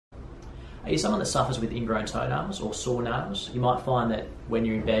Are you someone that suffers with ingrown toenails or sore nails? You might find that when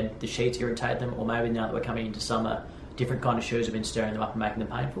you're in bed, the sheets irritate them, or maybe now that we're coming into summer, different kind of shoes have been stirring them up and making them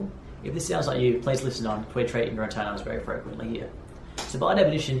painful. If this sounds like you, please listen on. We treat ingrown toenails very frequently here. So by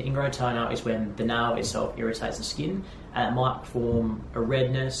definition, ingrown toenail is when the nail itself irritates the skin, and it might form a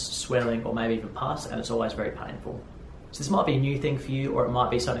redness, swelling, or maybe even pus, and it's always very painful. So this might be a new thing for you, or it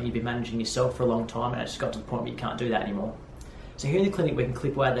might be something you've been managing yourself for a long time and it's got to the point where you can't do that anymore. So here in the clinic we can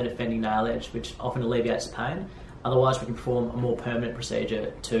clip away that offending nail edge, which often alleviates the pain. Otherwise we can perform a more permanent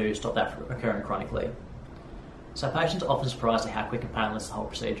procedure to stop that from occurring chronically. So patients are often surprised at how quick and painless the whole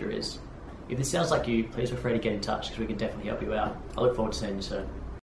procedure is. If this sounds like you, please feel free to get in touch because we can definitely help you out. I look forward to seeing you soon.